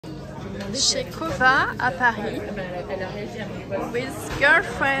chez Cova à Paris with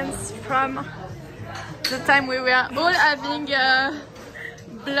girlfriends from the time we were all having a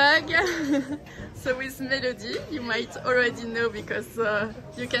blog. So with Melody, you might already know because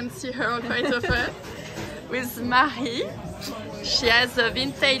you can see her quite often. With Marie, she has a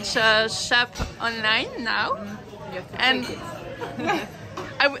vintage shop online now, and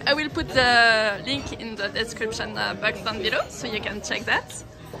I will put the link in the description box down below so you can check that.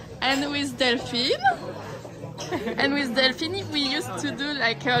 And with Delphine, we used to do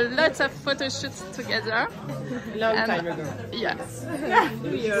like a lot of photo shoots together. Long time ago. Yes.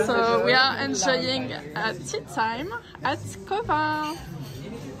 So we are enjoying a tea time at Cova.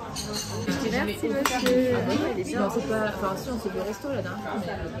 Merci monsieur. Elle est bien. Non, c'est pas. Enfin, si, on s'est au resto là d'un.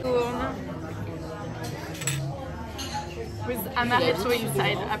 With amaretto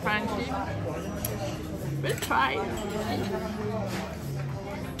inside, apparently. We'll try.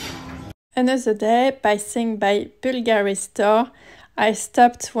 Another day, passing by Bulgari store, I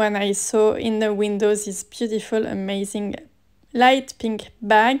stopped when I saw in the window this beautiful, amazing light pink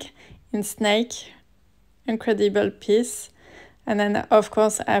bag in snake. Incredible piece. And then, of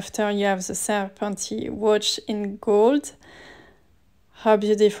course, after you have the Serpenti watch in gold. How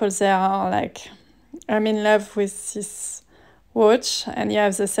beautiful they are. Like, I'm in love with this watch. And you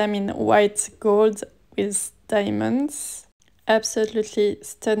have the same in white gold with diamonds. Absolutely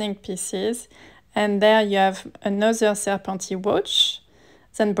stunning pieces. And there you have another Serpenti watch,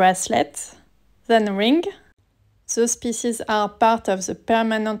 then bracelet, then ring. Those pieces are part of the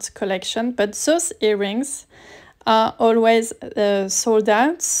permanent collection, but those earrings are always sold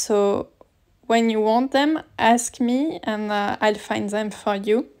out, so when you want them, ask me and I'll find them for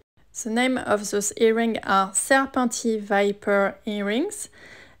you. The name of those earrings are Serpenti Viper earrings.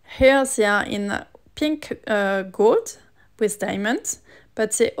 Here they are in pink gold with diamonds,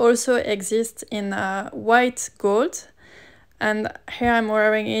 but they also exist in white gold. And here I'm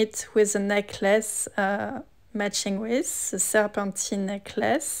wearing it with a necklace matching with the Serpenti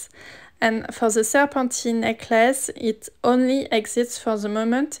necklace. And for the Serpenti necklace, it only exists for the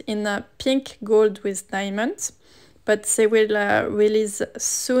moment in a pink gold with diamonds, but they will release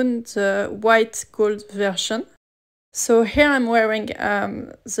soon the white gold version. So here I'm wearing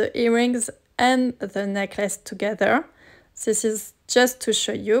the earrings and the necklace together. This is just to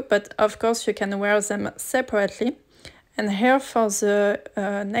show you, but of course you can wear them separately. And here for the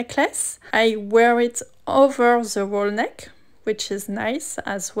necklace, I wear it over the roll neck, which is nice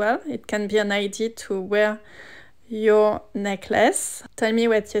as well. It can be an idea to wear your necklace. Tell me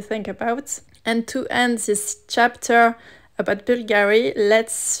what you think about. And to end this chapter about Bulgari,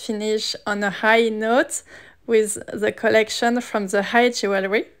 let's finish on a high note with the collection from the high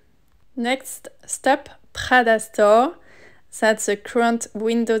jewelry. Next stop, Prada store. That's the current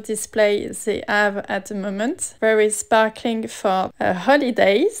window display they have at the moment. Very sparkling for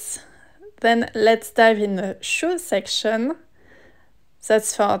holidays. Then let's dive in the shoe section.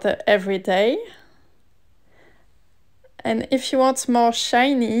 That's for the everyday. And if you want more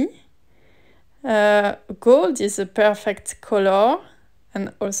shiny, gold is a perfect color,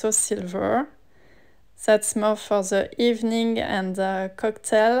 and also silver. That's more for the evening and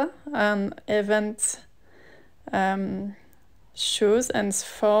cocktail and event shoes, and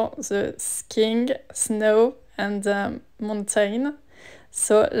for the skiing, snow and mountain.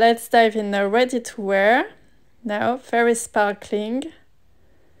 So let's dive in the ready to wear. Now, very sparkling.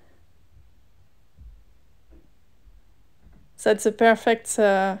 That's the perfect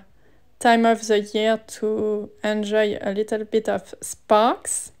time of the year to enjoy a little bit of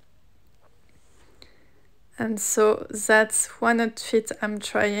sparks. And so that's one outfit I'm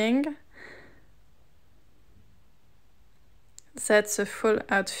trying. That's a full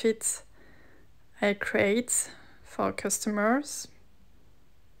outfit I create for customers.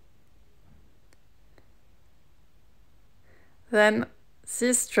 Then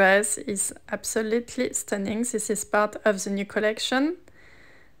this dress is absolutely stunning. This is part of the new collection.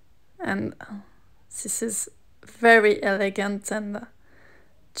 And this is very elegant and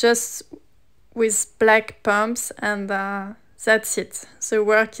just with black pumps, and that's it. The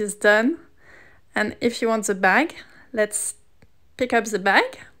work is done. And if you want the bag, let's pick up the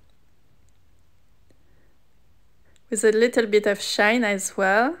bag with a little bit of shine as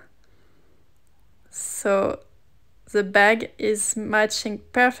well. So the bag is matching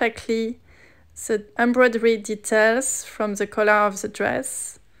perfectly the embroidery details from the color of the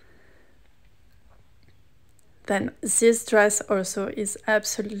dress. Then this dress also is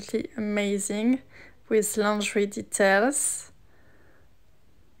absolutely amazing with lingerie details.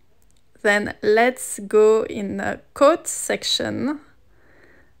 Then let's go in the coat section.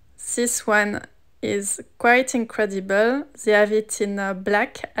 This one is quite incredible. They have it in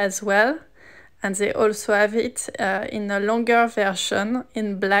black as well, and they also have it in a longer version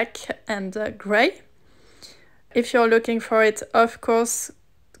in black and grey. If you're looking for it, of course,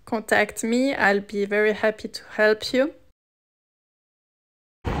 contact me. I'll be very happy to help you.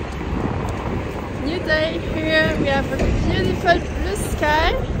 New day here. We have a beautiful blue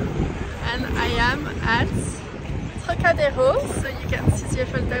sky, and I am at Trocadero, so you can see the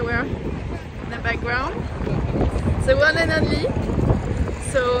Eiffel Tower in the background, the one and only.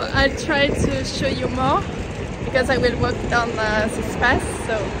 So I'll try to show you more because I will walk down this path,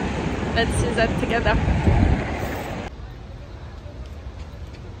 so let's see that together.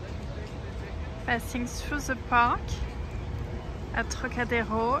 Passing through the park at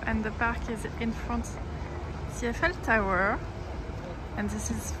Trocadero, and the park is in front of the Eiffel Tower, and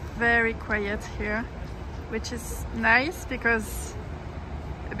this is very quiet here, which is nice because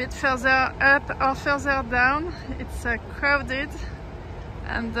a bit further up or further down it's crowded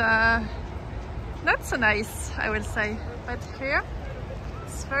and not so nice, I will say, but here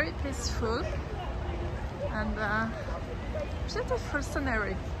it's very peaceful and beautiful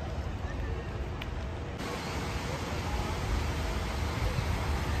scenery.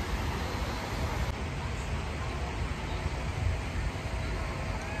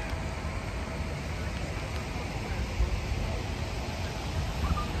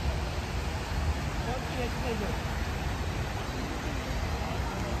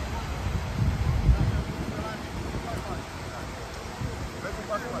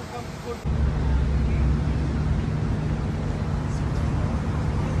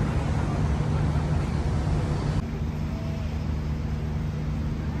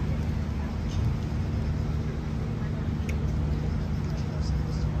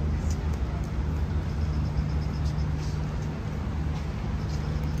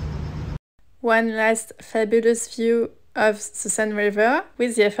 One last fabulous view of the Seine River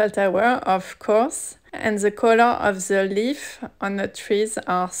with the Eiffel Tower, of course. And the color of the leaf on the trees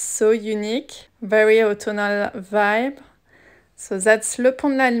are so unique, very autumnal vibe. So that's Le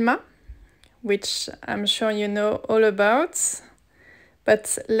Pont de l'Alma, which I'm sure you know all about.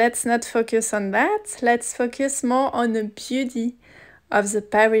 But let's not focus on that. Let's focus more on the beauty of the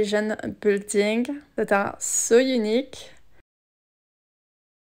Parisian buildings that are so unique.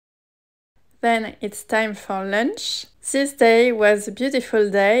 Then it's time for lunch. This day was a beautiful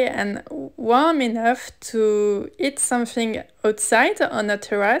day and warm enough to eat something outside on a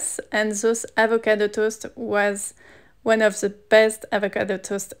terrace, and those avocado toast was one of the best avocado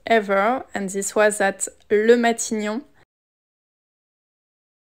toast ever, and this was at Le Matignon.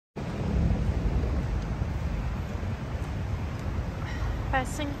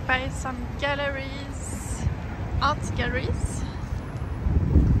 Passing by some galleries, art galleries.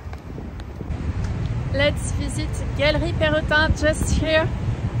 Let's visit Galerie Perrotin just here,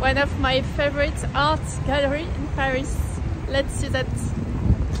 one of my favorite art galleries in Paris. Let's see that.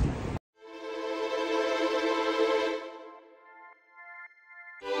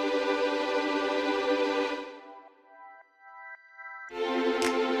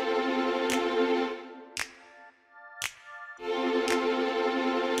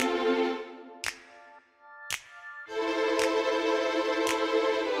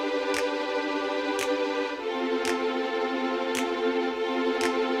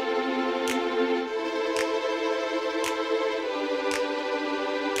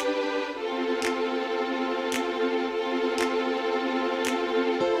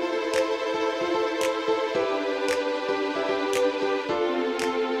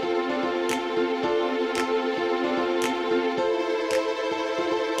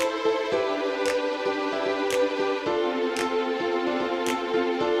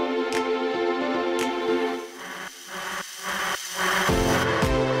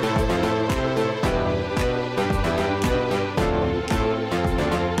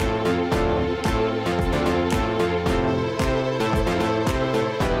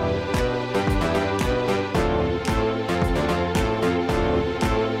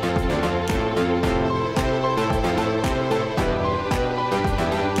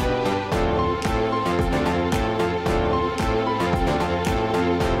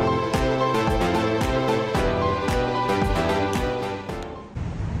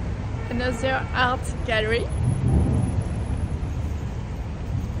 Another art gallery.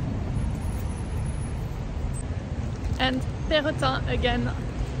 And Perrotin again.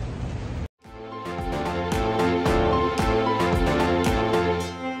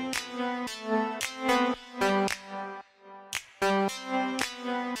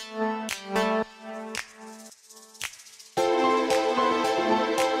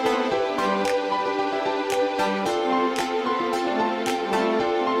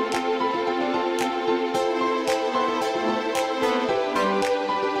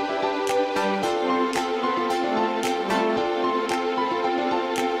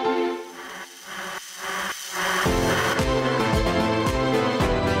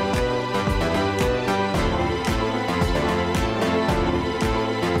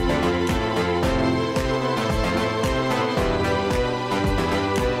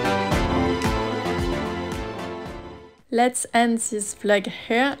 Let's end this vlog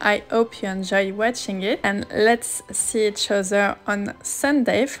here. I hope you enjoy watching it, and let's see each other on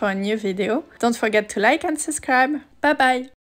Sunday for a new video. Don't forget to like and subscribe. Bye bye!